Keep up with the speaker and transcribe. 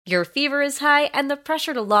Your fever is high and the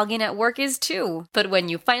pressure to log in at work is too. But when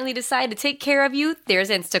you finally decide to take care of you, there's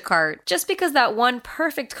Instacart. Just because that one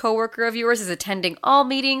perfect coworker of yours is attending all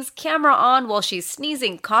meetings, camera on while she's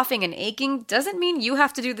sneezing, coughing, and aching, doesn't mean you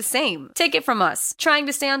have to do the same. Take it from us. Trying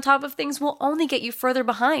to stay on top of things will only get you further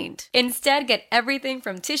behind. Instead, get everything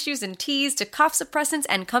from tissues and teas to cough suppressants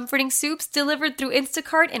and comforting soups delivered through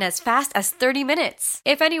Instacart in as fast as 30 minutes.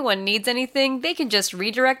 If anyone needs anything, they can just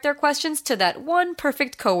redirect their questions to that one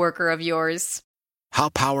perfect coworker of yours. How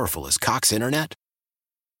powerful is Cox Internet?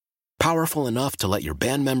 Powerful enough to let your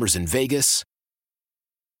band members in Vegas,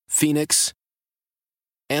 Phoenix,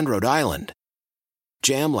 and Rhode Island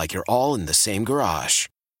jam like you're all in the same garage.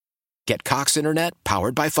 Get Cox Internet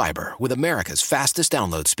powered by fiber with America's fastest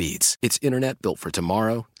download speeds. It's internet built for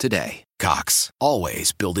tomorrow, today. Cox,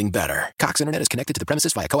 always building better. Cox Internet is connected to the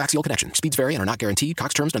premises via coaxial connection. Speeds vary and are not guaranteed.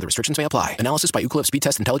 Cox terms and other restrictions may apply. Analysis by Ookla Speed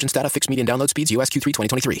Test Intelligence Data. Fixed median download speeds. US Q3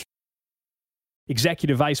 2023.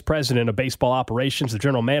 Executive Vice President of Baseball Operations, the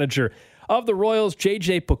General Manager of the Royals,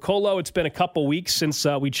 JJ Picollo. It's been a couple weeks since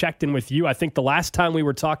we checked in with you. I think the last time we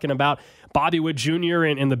were talking about Bobby Wood Jr.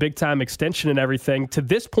 and the big-time extension and everything. To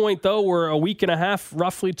this point, though, we're a week and a half,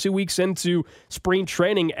 roughly 2 weeks into spring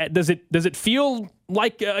training. Does it feel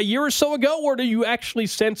like a year or so ago, or do you actually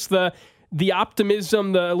sense the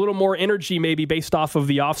optimism, the little more energy maybe based off of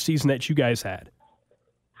the offseason that you guys had?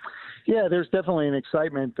 Yeah, there's definitely an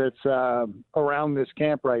excitement that's around this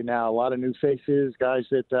camp right now. A lot of new faces, guys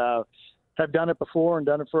that have done it before and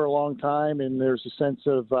done it for a long time, and there's a sense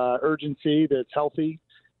of urgency that's healthy,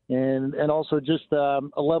 and also just a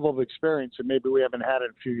level of experience that maybe we haven't had in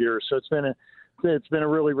a few years. So it's been a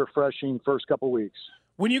really refreshing first couple weeks.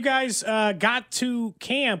 When you guys got to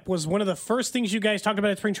camp, was one of the first things you guys talked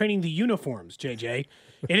about at spring training the uniforms, JJ?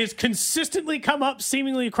 It has consistently come up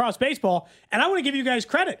seemingly across baseball, and I want to give you guys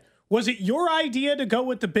credit. Was it your idea to go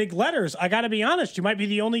with the big letters? I got to be honest, you might be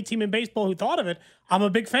the only team in baseball who thought of it. I'm a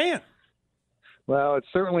big fan. Well, it's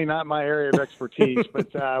certainly not my area of expertise,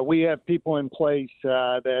 but we have people in place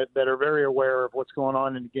that are very aware of what's going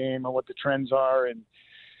on in the game and what the trends are, and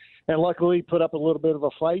luckily put up a little bit of a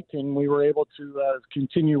fight, and we were able to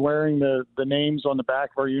continue wearing the names on the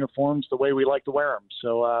back of our uniforms the way we like to wear them.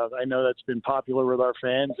 So I know that's been popular with our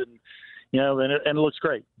fans, and it looks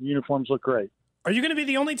great. The uniforms look great. Are you going to be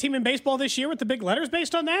the only team in baseball this year with the big letters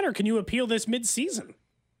based on that, or can you appeal this mid-season?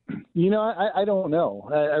 I don't know.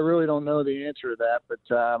 I really don't know the answer to that,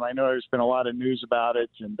 but I know there's been a lot of news about it,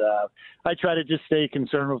 and I try to just stay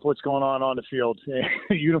concerned with what's going on the field.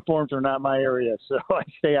 Uniforms are not my area, so I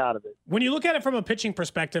stay out of it. When you look at it from a pitching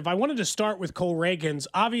perspective, I wanted to start with Cole Ragans.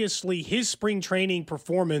 Obviously, his spring training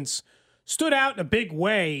performance stood out in a big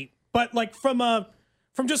way, but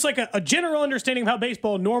from just like a general understanding of how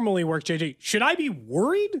baseball normally works, JJ, should I be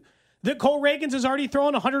worried that Cole Ragans is already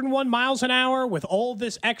throwing 101 miles an hour with all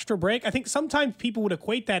this extra break? I think sometimes people would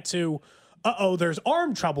equate that to, there's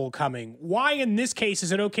arm trouble coming. Why in this case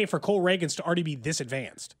is it okay for Cole Ragans to already be this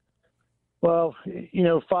advanced? Well,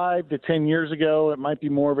 5 to 10 years ago, it might be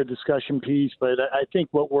more of a discussion piece, but I think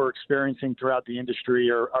what we're experiencing throughout the industry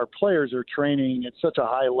are our players are training at such a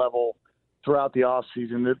high level throughout the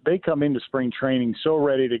offseason that they come into spring training so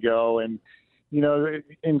ready to go. And,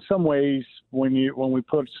 in some ways, when we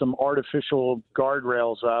put some artificial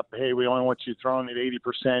guardrails up, hey, we only want you throwing at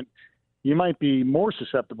 80%, you might be more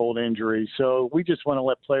susceptible to injury. So we just want to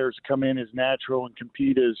let players come in as natural and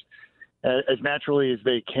compete as naturally as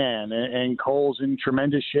they can. And Cole's in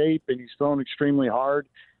tremendous shape, and he's thrown extremely hard.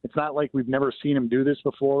 It's not like we've never seen him do this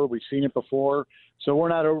before. We've seen it before. So we're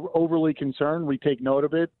not overly concerned. We take note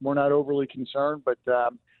of it. We're not overly concerned, but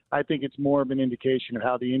I think it's more of an indication of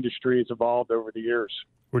how the industry has evolved over the years.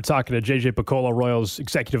 We're talking to JJ Picollo, Royals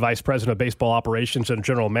Executive Vice President of Baseball Operations and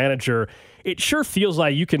General Manager. It sure feels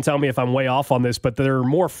like, you can tell me if I'm way off on this, but there are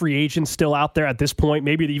more free agents still out there at this point,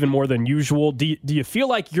 maybe even more than usual. Do you feel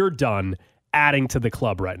like you're done adding to the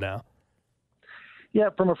club right now? Yeah,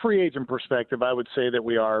 from a free agent perspective, I would say that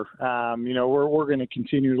we are. We're going to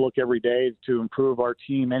continue to look every day to improve our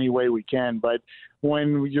team any way we can. But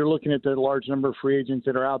when you're looking at the large number of free agents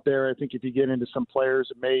that are out there, I think if you get into some players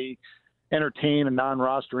that may entertain a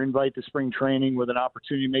non-roster invite to spring training with an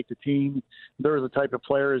opportunity to make the team, they're the type of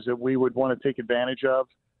players that we would want to take advantage of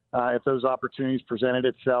if those opportunities presented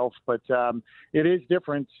itself. But it is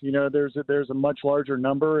different. There's a much larger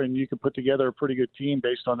number, and you can put together a pretty good team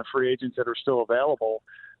based on the free agents that are still available.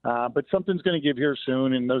 But something's going to give here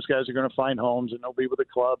soon, and those guys are going to find homes, and they'll be with the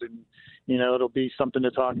club, and it'll be something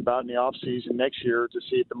to talk about in the offseason next year to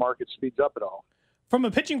see if the market speeds up at all. From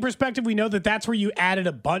a pitching perspective, we know that that's where you added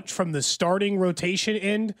a bunch from the starting rotation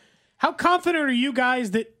end. How confident are you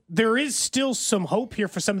guys that there is still some hope here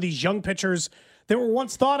for some of these young pitchers that were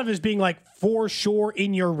once thought of as being like for sure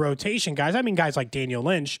in your rotation guys. I mean, guys like Daniel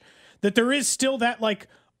Lynch, that there is still that like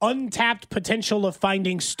untapped potential of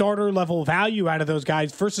finding starter level value out of those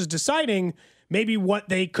guys versus deciding maybe what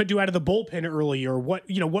they could do out of the bullpen early or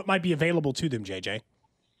what might be available to them, JJ.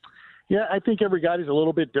 Yeah, I think every guy is a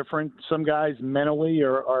little bit different. Some guys mentally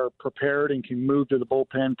are prepared and can move to the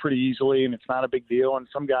bullpen pretty easily, and it's not a big deal. And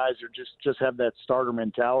some guys are just have that starter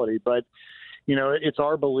mentality. But, it's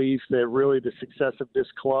our belief that really the success of this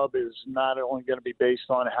club is not only going to be based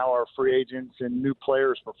on how our free agents and new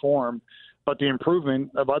players perform, but the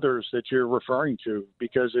improvement of others that you're referring to,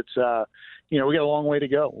 because it's, we got a long way to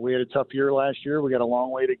go. We had a tough year last year. We got a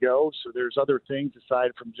long way to go. So there's other things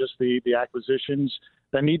aside from just the acquisitions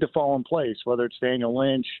that need to fall in place, whether it's Daniel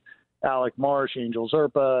Lynch, Alec Marsh, Angel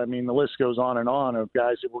Zerpa. I mean, the list goes on and on of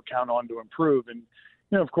guys that we'll count on to improve. And,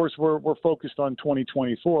 of course, we're focused on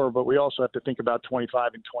 2024, but we also have to think about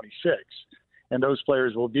 25 and 26. And those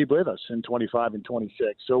players will be with us in 25 and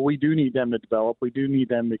 26. So we do need them to develop. We do need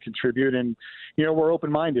them to contribute. And, we're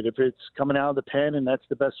open-minded. If it's coming out of the pen and that's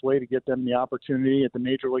the best way to get them the opportunity at the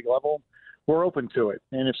major league level, we're open to it.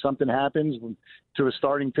 And if something happens to a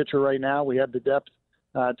starting pitcher right now, we have the depth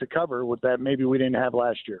to cover with that maybe we didn't have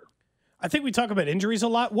last year. I think we talk about injuries a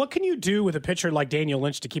lot. What can you do with a pitcher like Daniel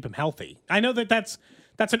Lynch to keep him healthy? I know that's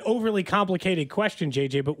an overly complicated question,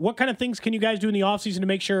 JJ, but what kind of things can you guys do in the offseason to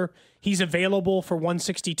make sure he's available for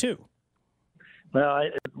 162? Well,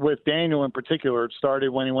 with Daniel in particular, it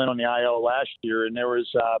started when he went on the IL last year, and there was,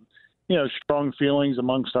 strong feelings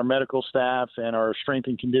amongst our medical staff and our strength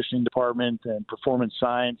and conditioning department and performance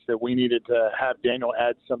science that we needed to have Daniel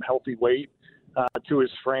add some healthy weight to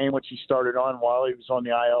his frame, which he started on while he was on the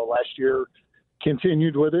IL last year,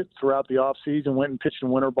 continued with it throughout the offseason, went and pitched in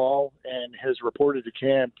winter ball, and has reported to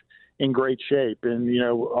camp in great shape. And,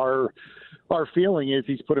 our feeling is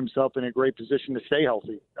he's put himself in a great position to stay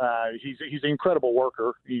healthy. He's an incredible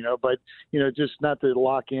worker, but, just not to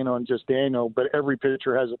lock in on just Daniel, but every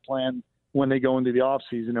pitcher has a plan when they go into the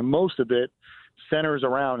offseason. And most of it centers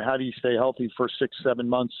around how do you stay healthy for 6-7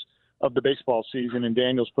 months of the baseball season. And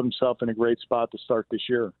Daniel's put himself in a great spot to start this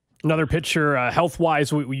year. Another pitcher,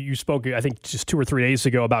 health-wise, you spoke, I think, just 2 or 3 days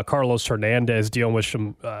ago about Carlos Hernandez dealing with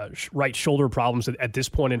some right shoulder problems at this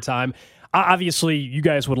point in time. Obviously, you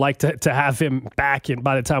guys would like to have him back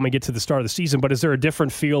by the time we get to the start of the season, but is there a different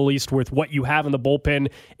feel, at least, with what you have in the bullpen?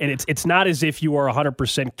 And it's not as if you are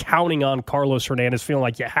 100% counting on Carlos Hernandez, feeling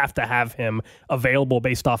like you have to have him available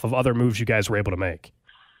based off of other moves you guys were able to make.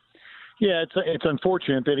 Yeah, it's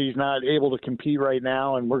unfortunate that he's not able to compete right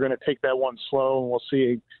now, and we're going to take that one slow, and we'll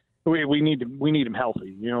see. We need him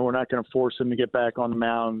healthy. We're not going to force him to get back on the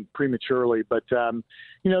mound prematurely. But,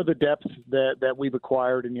 the depth that we've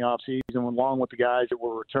acquired in the offseason, along with the guys that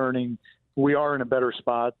we're returning, we are in a better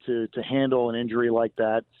spot to handle an injury like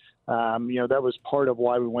that. That was part of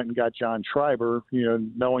why we went and got John Schreiber,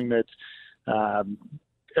 knowing that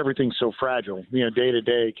everything's so fragile. Day to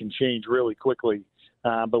day can change really quickly.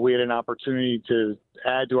 But we had an opportunity to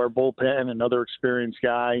add to our bullpen another experienced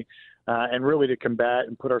guy, and really to combat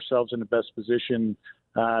and put ourselves in the best position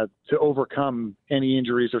to overcome any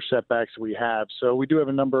injuries or setbacks we have. So we do have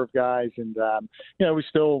a number of guys, and we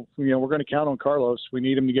still, we're going to count on Carlos. We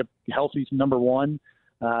need him to get healthy, number one.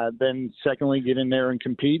 Then secondly, get in there and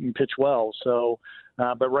compete and pitch well. So,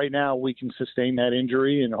 but right now we can sustain that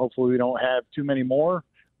injury, and hopefully we don't have too many more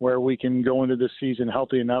where we can go into this season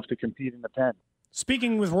healthy enough to compete in the pen.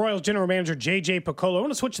 Speaking with Royals general manager JJ Picollo, I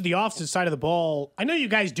want to switch to the offensive side of the ball. I know you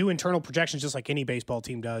guys do internal projections just like any baseball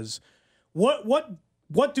team does.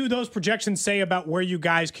 What do those projections say about where you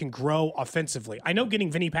guys can grow offensively? I know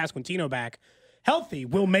getting Vinny Pasquantino back healthy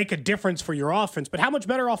will make a difference for your offense, but how much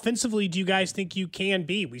better offensively do you guys think you can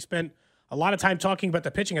be? We spent a lot of time talking about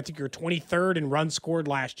the pitching. I think you're 23rd in runs scored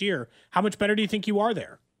last year. How much better do you think you are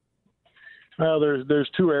there? Well, there's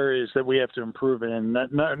two areas that we have to improve in.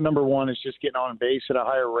 Number one is just getting on base at a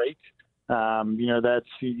higher rate. That's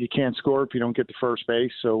you can't score if you don't get to first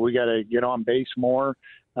base, so we got to get on base more.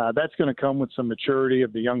 That's going to come with some maturity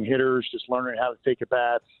of the young hitters, just learning how to take at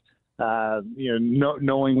bats,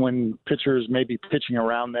 knowing when pitchers may be pitching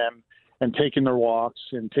around them and taking their walks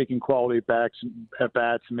and taking quality at bats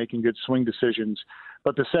and making good swing decisions.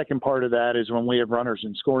 But the second part of that is when we have runners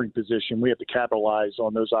in scoring position, we have to capitalize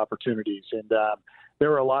on those opportunities. And there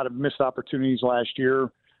were a lot of missed opportunities last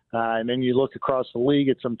year. And then you look across the league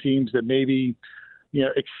at some teams that maybe,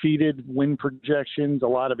 exceeded win projections. A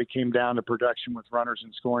lot of it came down to production with runners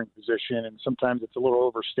in scoring position. And sometimes it's a little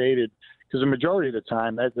overstated because the majority of the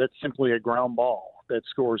time that's simply a ground ball. that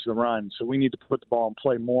scores the run. So we need to put the ball in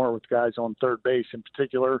play more with guys on third base in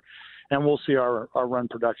particular, and we'll see our run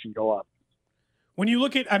production go up. When you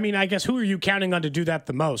look at, I guess, who are you counting on to do that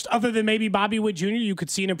the most? Other than maybe Bobby Witt Jr., you could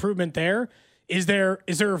see an improvement there. Is there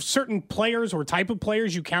certain players or type of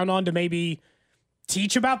players you count on to maybe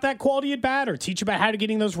teach about that quality at bat or teach about how to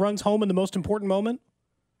getting those runs home in the most important moment?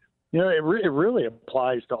 It really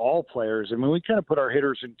applies to all players. I mean, we kind of put our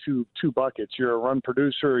hitters in two buckets. You're a run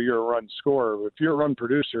producer or you're a run scorer. If you're a run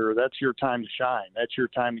producer, that's your time to shine. That's your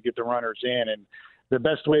time to get the runners in. And the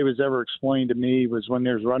best way it was ever explained to me was when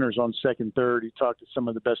there's runners on second, third, you talk to some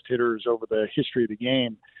of the best hitters over the history of the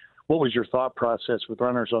game. What was your thought process with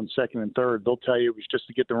runners on second and third? They'll tell you it was just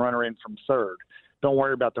to get the runner in from third. Don't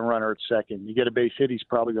worry about the runner at second. You get a base hit, he's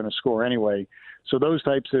probably going to score anyway. So those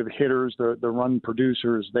types of hitters, the run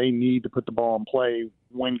producers, they need to put the ball in play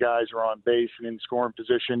when guys are on base and in scoring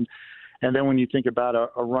position. And then when you think about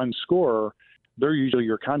a run scorer, they're usually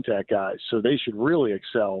your contact guys. So they should really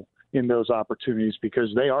excel in those opportunities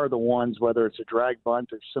because they are the ones, whether it's a drag bunt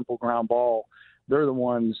or simple ground ball, they're the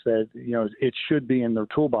ones that, it should be in their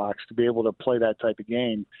toolbox to be able to play that type of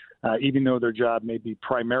game. Even though their job may be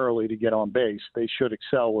primarily to get on base, they should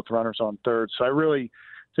excel with runners on third. So I really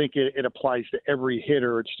think it applies to every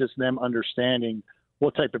hitter. It's just them understanding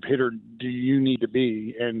what type of hitter do you need to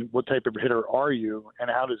be and what type of hitter are you and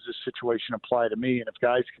how does this situation apply to me? And if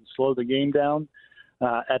guys can slow the game down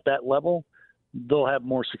at that level, they'll have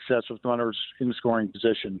more success with runners in scoring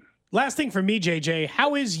position. Last thing for me, JJ,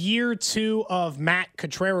 how is year 2 of Matt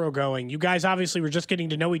Cottrero going? You guys obviously were just getting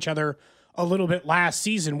to know each other a little bit last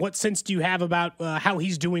season. What sense do you have about how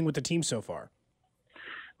he's doing with the team so far?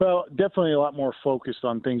 Well, definitely a lot more focused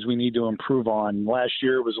on things we need to improve on. Last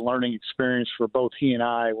year was a learning experience for both he and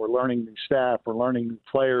I. We're learning new staff. We're learning new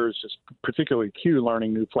players, particularly Q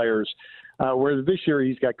learning new players. Where this year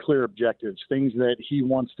he's got clear objectives, things that he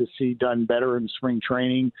wants to see done better in spring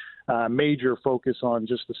training, major focus on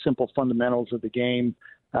just the simple fundamentals of the game.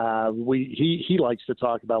 He likes to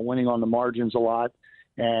talk about winning on the margins a lot,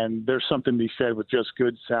 and there's something to be said with just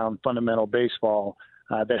good, sound, fundamental baseball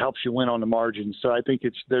that helps you win on the margins. So I think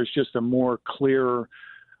there's just a more clear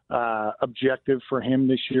objective for him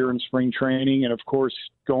this year in spring training. And of course,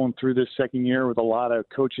 going through this second year with a lot of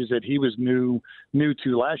coaches that he was new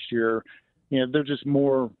to last year, they're just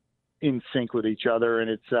more in sync with each other. And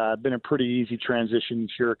it's been a pretty easy transition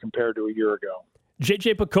this year compared to a year ago.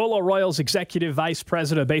 JJ Picollo, Royals Executive Vice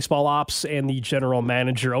President of Baseball Ops and the General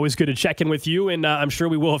Manager. Always good to check in with you, and I'm sure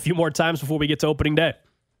we will a few more times before we get to opening day.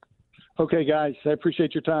 Okay, guys. I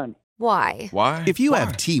appreciate your time. Why? If you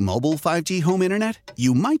have T-Mobile 5G home internet,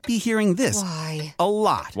 you might be hearing this a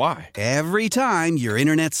lot. Why? Every time your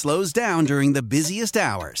internet slows down during the busiest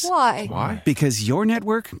hours. Why? Because your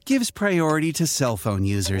network gives priority to cell phone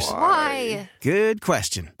users. Why? Good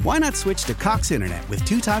question. Why not switch to Cox Internet with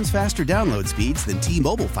 2 times faster download speeds than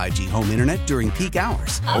T-Mobile 5G home internet during peak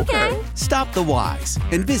hours? Okay. Stop the whys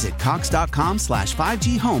and visit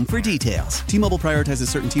cox.com/5G home for details. T-Mobile prioritizes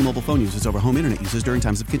certain T-Mobile phone users over home internet users during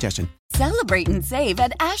times of congestion. Celebrate and save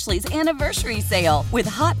at Ashley's Anniversary Sale. With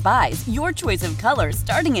Hot Buys, your choice of colors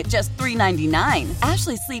starting at just $3.99.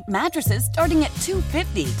 Ashley Sleep mattresses starting at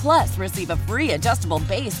 $2.50. Plus, receive a free adjustable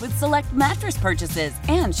base with select mattress purchases.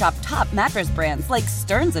 And shop top mattress brands like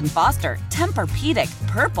Stearns & Foster, Tempur-Pedic,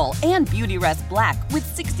 Purple, and Beautyrest Black with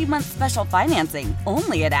 60-month special financing.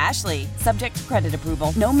 Only at Ashley. Subject to credit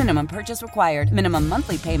approval. No minimum purchase required. Minimum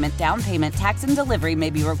monthly payment, down payment, tax, and delivery may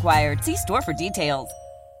be required. See store for details.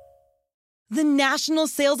 The national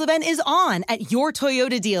sales event is on at your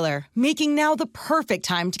Toyota dealer, making now the perfect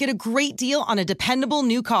time to get a great deal on a dependable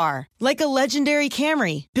new car. Like a legendary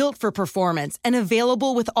Camry, built for performance and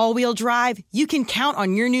available with all-wheel drive, you can count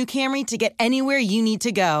on your new Camry to get anywhere you need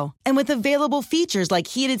to go. And with available features like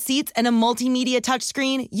heated seats and a multimedia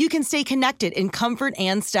touchscreen, you can stay connected in comfort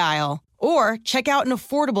and style. Or check out an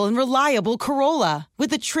affordable and reliable Corolla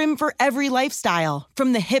with a trim for every lifestyle,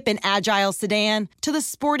 from the hip and agile sedan to the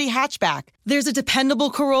sporty hatchback. There's a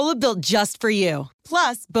dependable Corolla built just for you.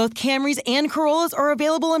 Plus, both Camrys and Corollas are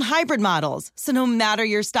available in hybrid models, so no matter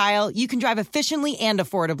your style, you can drive efficiently and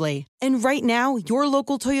affordably. And right now, your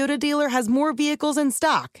local Toyota dealer has more vehicles in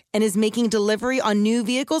stock and is making delivery on new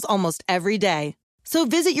vehicles almost every day. So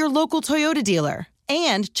visit your local Toyota dealer.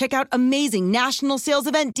 And check out amazing national sales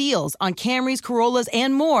event deals on Camrys, Corollas,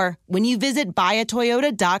 and more when you visit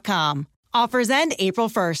buyatoyota.com. Offers end April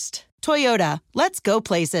 1st. Toyota, let's go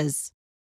places.